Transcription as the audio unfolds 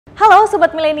Halo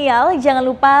Sobat Milenial, jangan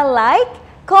lupa like,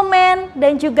 komen,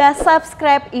 dan juga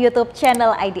subscribe YouTube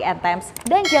channel IDN Times.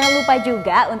 Dan jangan lupa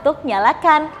juga untuk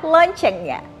nyalakan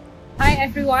loncengnya. Hi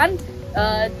everyone,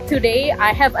 today I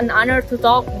have an honor to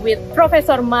talk with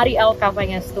Professor Mari Elka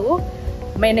Pangestu,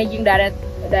 Managing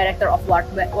Director of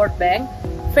World Bank,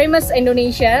 famous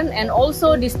Indonesian and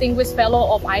also distinguished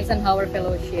fellow of Eisenhower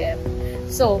Fellowship.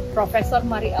 So, Professor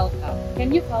Mari Elka, can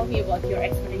you tell me about your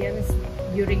experience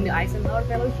during the Eisenhower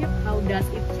Fellowship? How does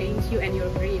it change you and your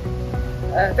career?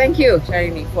 Thank you,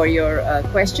 Sharlini, for your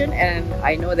question, and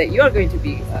I know that you are going to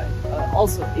be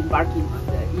also embarking on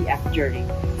the EF journey.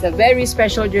 It's a very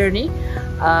special journey.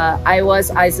 I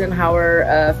was Eisenhower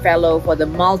Fellow for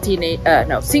the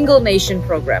Single Nation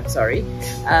Program,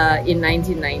 in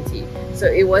 1990. So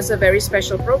it was a very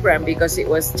special program because it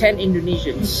was 10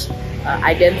 Indonesians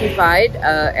identified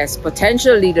as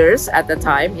potential leaders at the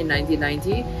time in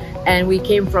 1990, and we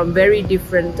came from very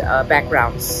different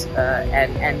backgrounds.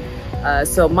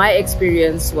 So my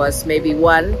experience was maybe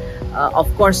one, of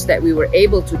course, that we were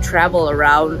able to travel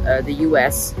around the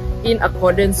US in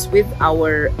accordance with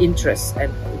our interests.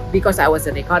 And because I was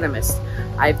an economist,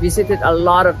 I visited a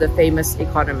lot of the famous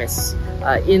economists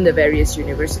in the various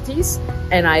universities,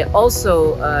 and I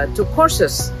also took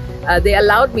courses. They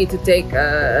allowed me to take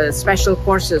special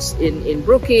courses in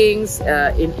Brookings,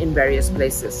 in various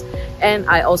places. And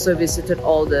I also visited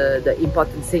all the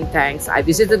important think tanks. I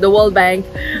visited the World Bank,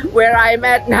 where I'm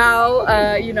at now,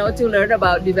 to learn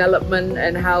about development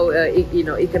and how,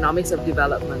 economics of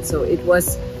development. So it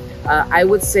was, I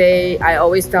would say, I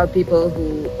always tell people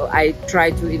who I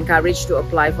try to encourage to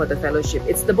apply for the fellowship,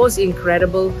 it's the most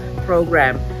incredible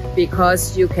program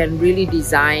because you can really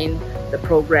design the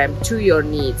program to your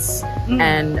needs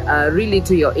and really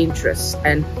to your interests.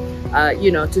 And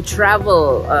to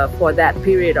travel for that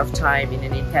period of time in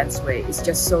an intense way is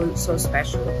just so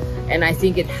special. And I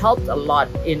think it helped a lot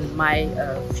in my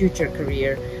future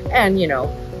career. And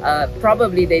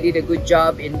probably they did a good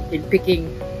job in picking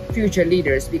future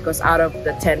leaders, because out of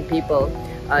the 10 people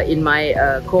in my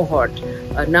cohort,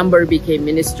 a number became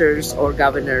ministers or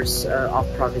governors of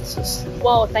provinces.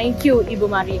 Wow, thank you, Ibu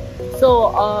Mari.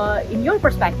 So, in your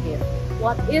perspective,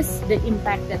 what is the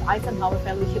impact that Eisenhower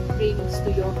Fellowship brings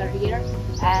to your career,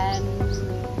 and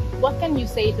what can you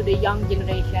say to the young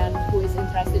generation who is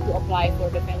interested to apply for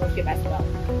the fellowship as well?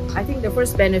 I think the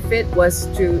first benefit was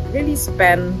to really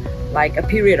spend like a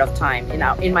period of time.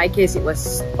 In my case, it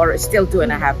was, or still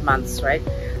 2.5 months, right?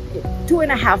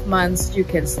 2.5 months, you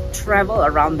can travel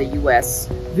around the US,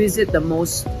 visit the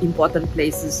most important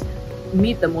places,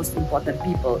 meet the most important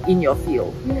people in your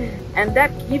field. And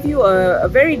that gives you a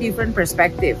very different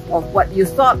perspective of what you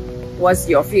thought was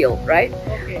your field, right?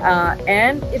 Okay.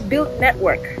 And it built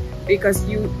network, because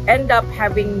you end up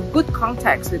having good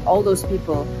contacts with all those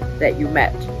people that you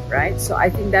met, right? So I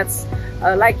think that's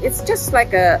it's just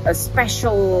like a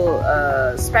special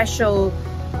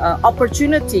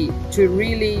opportunity to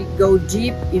really go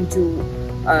deep into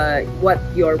what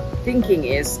your thinking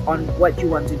is on what you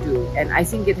want to do. And I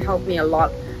think it helped me a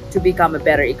lot to become a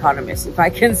better economist, if I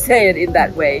can say it in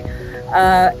that way.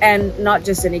 And not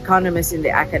just an economist in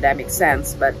the academic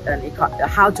sense, but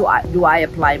how do I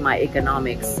apply my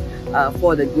economics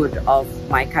for the good of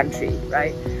my country,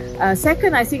 right?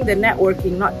 Second, I think the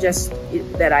networking, not just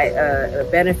that I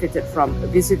benefited from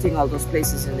visiting all those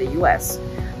places in the US,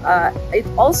 it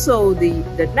also the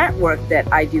network that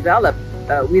I developed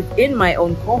within my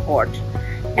own cohort,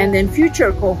 and then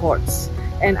future cohorts.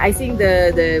 And I think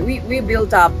we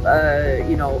built up,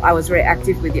 I was very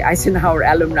active with the Eisenhower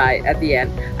alumni at the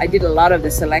end. I did a lot of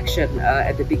the selection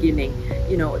at the beginning.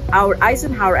 Our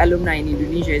Eisenhower alumni in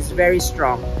Indonesia is very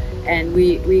strong, and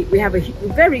we have a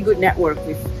very good network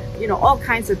with all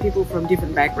kinds of people from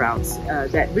different backgrounds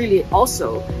that really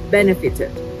also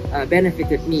benefited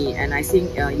me. And I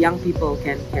think young people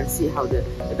can see how the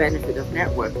benefit of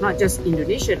network, not just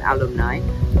Indonesian alumni,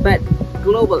 but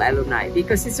global alumni,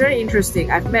 because it's very interesting.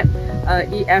 I've met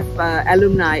EF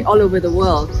alumni all over the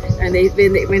world, and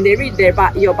when they read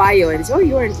your bio and say, oh,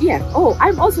 you're an EF, oh,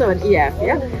 I'm also an EF,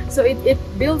 yeah. So it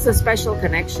builds a special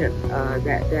connection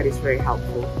that is very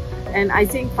helpful. And I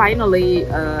think finally,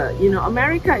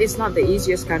 America is not the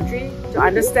easiest country to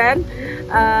understand.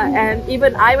 And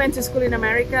even I went to school in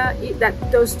America.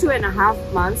 Those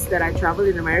 2.5 months that I traveled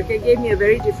in America gave me a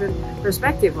very different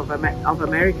perspective of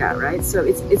America, right? So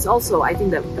it's also, I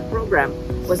think that the program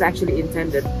was actually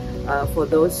intended for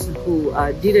those who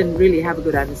didn't really have a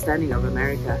good understanding of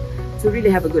America, to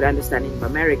really have a good understanding of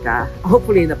America,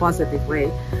 hopefully in a positive way,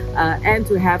 and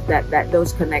to have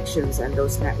those connections and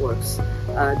those networks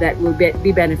that will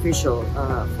be beneficial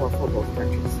for both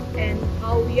countries. And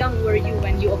how young were you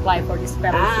when you applied for this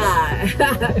fellowship?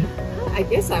 I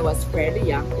guess I was fairly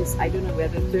young. I don't know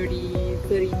whether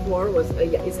 34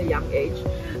 is a young age.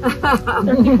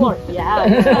 34,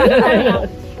 yeah.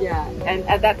 Yeah, and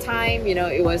at that time, you know,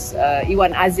 it was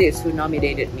Iwan Aziz who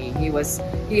nominated me.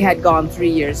 He had gone 3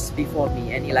 years before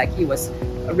me, and he was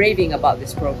raving about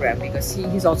this program because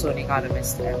he's also an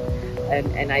economist,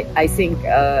 and I think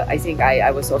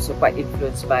I was also quite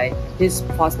influenced by his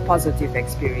positive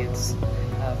experience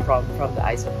from the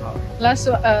Eisenhower.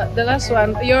 The last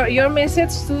one. Your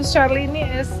message to Sharlini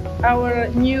as our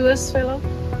newest fellow.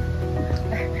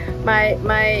 My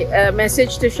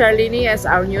message to Sharlini as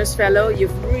our newest fellow: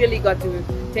 you've really got to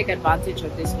take advantage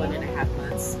of this 1.5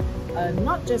 months,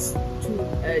 not just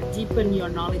to deepen your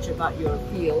knowledge about your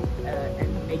field and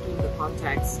making the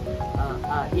contacts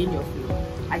in your field.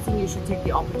 I think you should take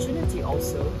the opportunity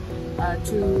also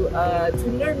to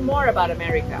learn more about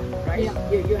America, right?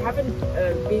 Yeah. You haven't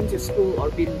been to school or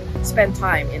spent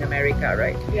time in America,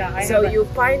 right? Yeah. So you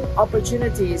find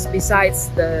opportunities besides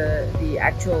the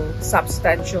actual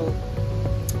substantial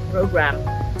program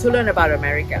to learn about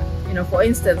America. You know, for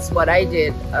instance, what I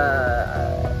did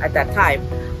at that time,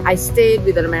 I stayed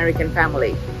with an American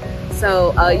family.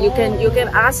 So you can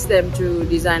ask them to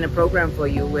design a program for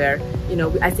you where, you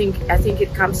know, I think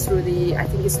it comes through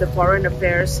it's the Foreign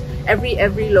Affairs.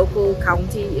 Every local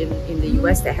county in the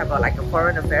US, they have like a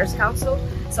Foreign Affairs Council.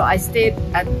 So I stayed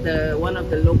at one of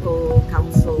the local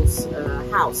council's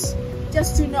house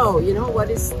just to know, you know,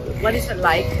 what is it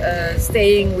like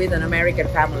staying with an American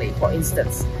family, for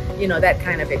instance, you know, that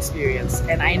kind of experience.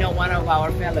 And I know one of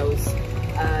our fellows,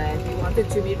 he wanted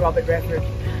to meet Robert Redford.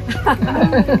 He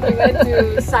went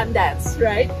to Sundance,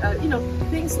 right? You know,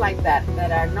 things like that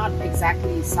are not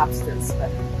exactly substance, but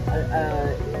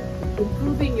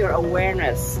improving your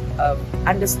awareness of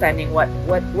understanding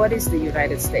what is the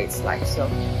United States like. So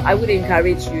I would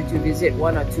encourage you to visit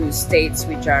 1 or 2 states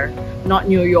which are not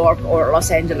New York or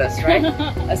Los Angeles, right?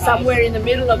 Somewhere in the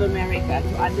middle of America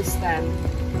to understand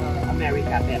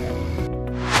America better.